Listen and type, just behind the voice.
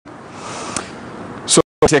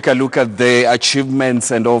Take a look at the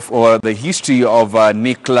achievements and or the history of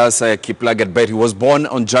Nicholas Bett. He was born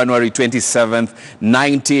on January 27th,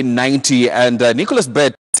 1990, and Nicholas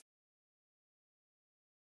Bett,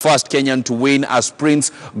 first Kenyan to win a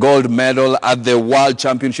sprint gold medal at the World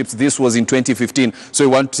Championships. This was in 2015. So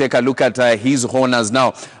we want to take a look at his honors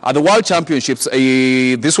now. At the World Championships,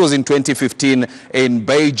 this was in 2015 in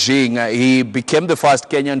Beijing. He became the first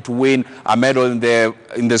Kenyan to win a medal in the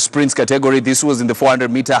sprints category. This was in the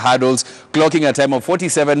 400-meter hurdles, clocking a time of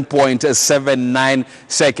 47.79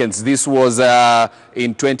 seconds. This was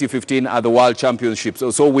in 2015 at the World Championships.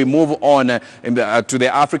 So we move on to the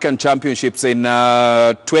African Championships in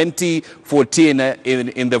 2014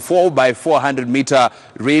 in the 4x400 meter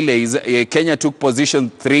relays. Kenya took position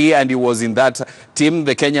 3 and he was in that team.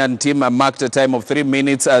 The Kenyan team marked a time of 3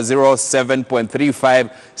 minutes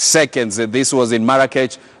 07.35 seconds. This was in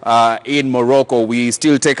Marrakech in Morocco. We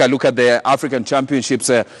still take a look at the African Championships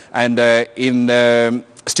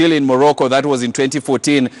still in Morocco. That was in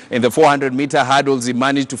 2014. In the 400-meter hurdles, he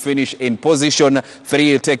managed to finish in position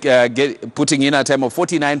 3, putting in a time of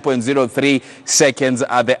 49.03 seconds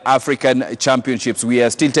at the African Championships. We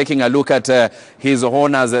are still taking a look at his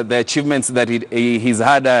honors, the achievements that he's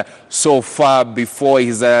had so far before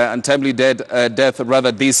his untimely death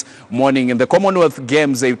this morning. In the Commonwealth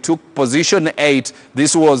Games, they took position 8.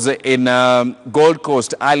 This was in Gold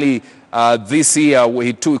Coast early this year.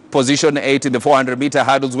 He took position 8 in the 400-meter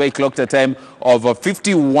hurdles, where he clocked a time of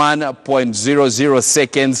 51.00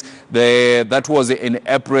 seconds. That was in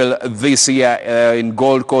April this year in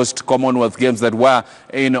Gold Coast Commonwealth Games that were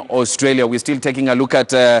in Australia. We're still taking a look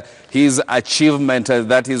at his achievement,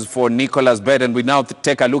 that is for Nicholas Bett, and we now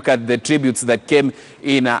take a look at the tributes that came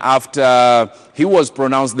in after he was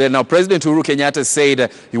pronounced there. Now, President Uhuru Kenyatta said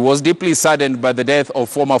he was deeply saddened by the death of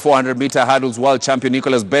former 400-meter hurdles world champion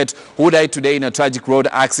Nicholas Bett, who died today in a tragic road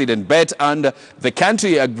accident. Bett earned the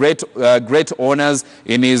country a great honors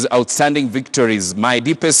in his outstanding victories. My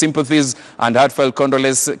deepest sympathies and heartfelt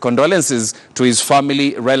condolences to his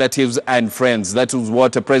family, relatives, and friends. That was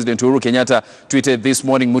what President Uhuru Kenyatta tweeted this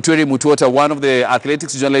morning. Muturi Mutuota, one of the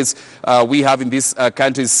athletics journalists we have in this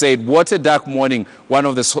country, said, "What a dark morning. One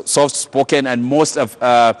of the soft-spoken and most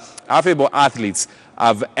affable athletes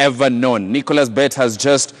I've ever known. Nicholas Bett has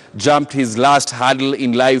just jumped his last hurdle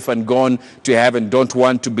in life and gone to heaven. Don't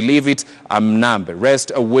want to believe it. I'm numb.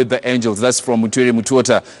 Rest with the angels." That's from Muturi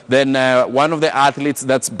Mutuota. Then one of the athletes,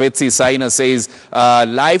 that's Betsy Saina, says,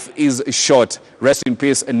 "Life is short. Rest in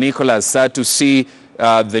peace, Nicholas. Sad to see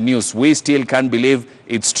the news. We still can't believe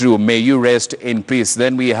it's true. May you rest in peace."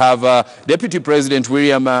 Then we have Deputy President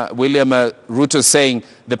William Ruto saying,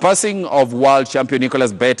 "The passing of world champion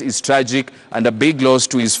Nicholas Bett is tragic and a big loss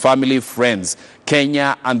to his family, friends,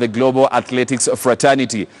 Kenya, and the global athletics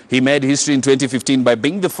fraternity. He made history in 2015 by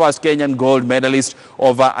being the first Kenyan gold medalist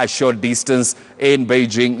over a short distance in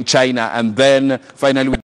Beijing, China." And then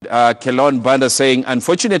finally, Kelon Banda saying,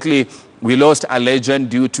 "Unfortunately, we lost a legend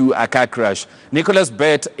due to a car crash. Nicholas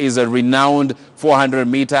Bett is a renowned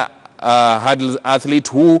 400-meter hurdle athlete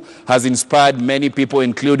who has inspired many people,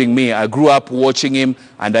 including me. I grew up watching him,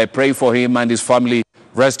 and I pray for him and his family.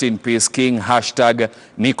 Rest in peace, King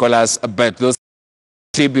 #Nicholas Bett." Those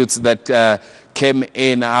tributes that came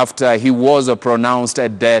in after he was pronounced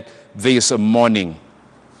dead this morning.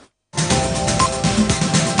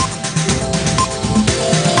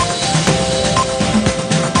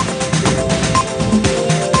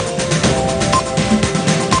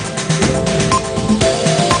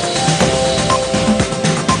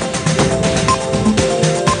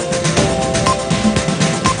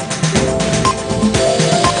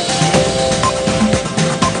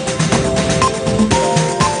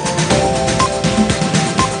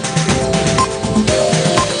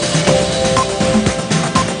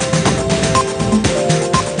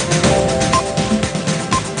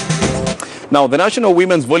 Now, the national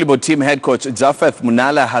women's volleyball team head coach Japheth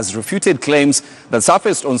Munala has refuted claims that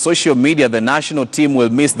surfaced on social media the national team will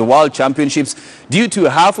miss the World Championships due to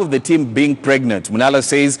half of the team being pregnant. Munala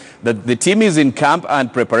says that the team is in camp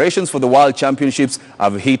and preparations for the World Championships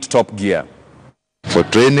have hit top gear. For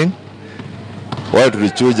training, wao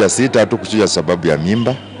tulichuja sita tu kuchuja sababu ya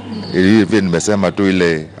mimba. Hivi nimesema tu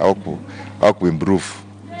ile au kuimprove.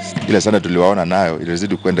 Ile sana tuliwaona nayo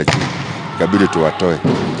ilizidi kwenda chini. Ikabidi tuwatoe.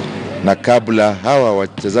 Na kabla hawa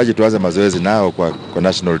wachezaji tuanze mazoezi nao kwa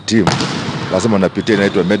national team, lazima wanapitia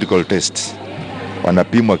inaitwa medical test.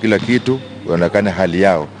 Wanapimwa kila kitu, wanaonekana hali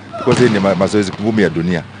yao. Because hii ni mazoezi ngumu ya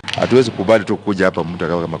dunia. Hatuwezi kubali tu kuja hapa mtu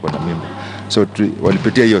akawa kama mimba. So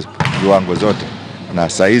walipitia hiyo viwango zote, na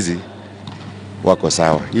saizi wako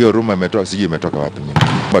sawa. Hiyo rumor imetoka, sijui imetoka wapi mimi.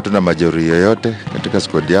 Hatuna majeruhi yoyote katika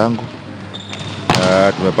squad yangu.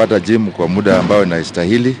 Tumepata gym kwa muda ambao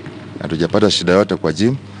inastahili. Hatujapata shida yote kwa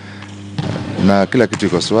gym. Na kila kitu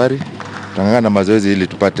iko swari. Tutangana mazoezi ili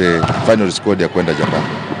tupate final squad ya kwenda Japan.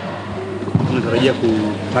 Unatarajia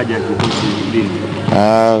kutaja kikosi lini?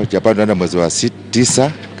 Japan tunaenda mwezi wa 9,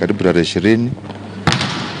 karibu tarehe 20.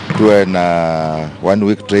 Tuwe na 1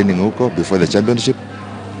 week training huko before the championship.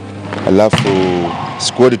 Alafu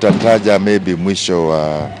squad tutataja maybe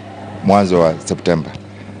mwanzo wa September.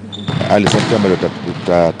 Early September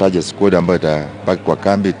tutataja squad ambayo itabaki kwa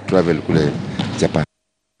kambi travel kule Japan.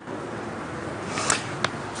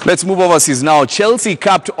 Let's move overseas now. Chelsea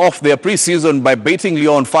capped off their pre-season by beating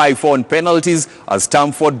Lyon 5-4 on penalties at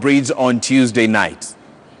Stamford Bridge on Tuesday night.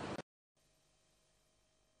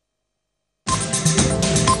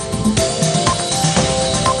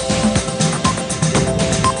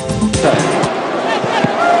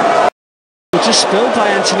 Just spilled by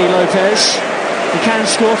Anthony Lopez. He can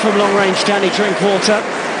score from long range, Danny Drinkwater.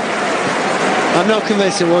 I'm not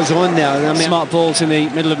convinced it was on there. I mean, smart balls in the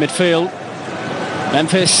middle of midfield.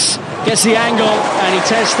 Memphis gets the angle and he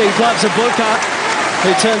tests the gloves of Booker,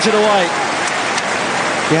 who turns it away.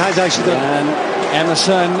 he has actually done. And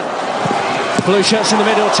Emerson, blue shirts in the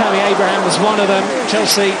middle, Tammy Abraham was one of them.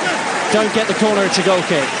 Chelsea don't get the corner, it's a goal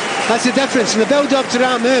kick. That's the difference. In the build-up to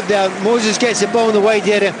that move there, Moses gets the ball in the wide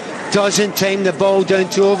area, doesn't time the ball down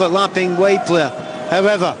to overlapping wide player.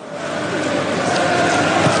 However,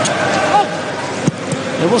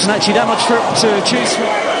 there wasn't actually that much to choose from.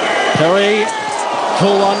 Curry,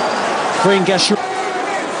 cool one, Green gets...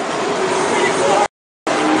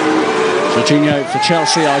 Jorginho for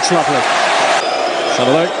Chelsea, oh, it's lovely. Let's have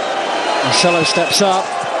a look. Marcelo steps up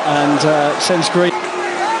and sends Green.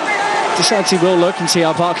 Decides he will look and see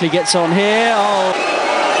how Barkley gets on here. Oh.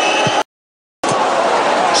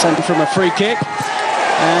 Sent from a free kick.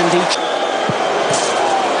 And he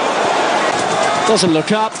doesn't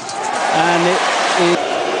look up. And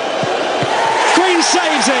Green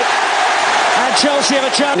saves it. And Chelsea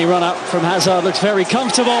have a chance. He run up from Hazard, looks very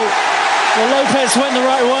comfortable. Well, Lopez went the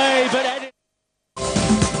right way, but...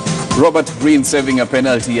 Robert Green saving a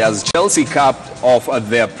penalty as Chelsea capped off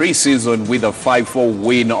their pre-season with a 5-4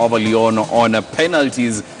 win over Lyon on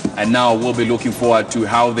penalties, and now we'll be looking forward to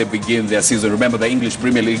how they begin their season. Remember, the English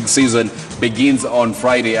Premier League season begins on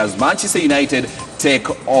Friday as Manchester United take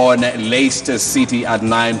on Leicester City at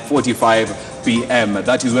 9:45 p.m.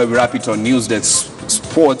 That is where we wrap it on Newsday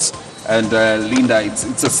Sports. And Linda,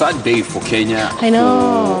 it's a sad day for Kenya. I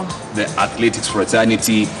know. For the athletics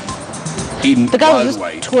fraternity. The guy was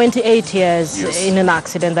just 28 years in an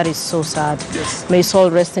accident. That is so sad. Yes. May his soul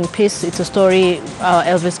rest in peace. It's a story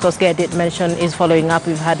Elvis Koskei did mention is following up.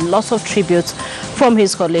 We've had lots of tributes from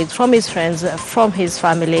his colleagues, from his friends, from his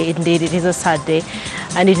family. Indeed, it is a sad day.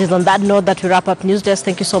 And it is on that note that we wrap up News Desk.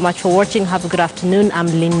 Thank you so much for watching. Have a good afternoon. I'm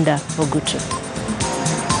Linda Ogutu.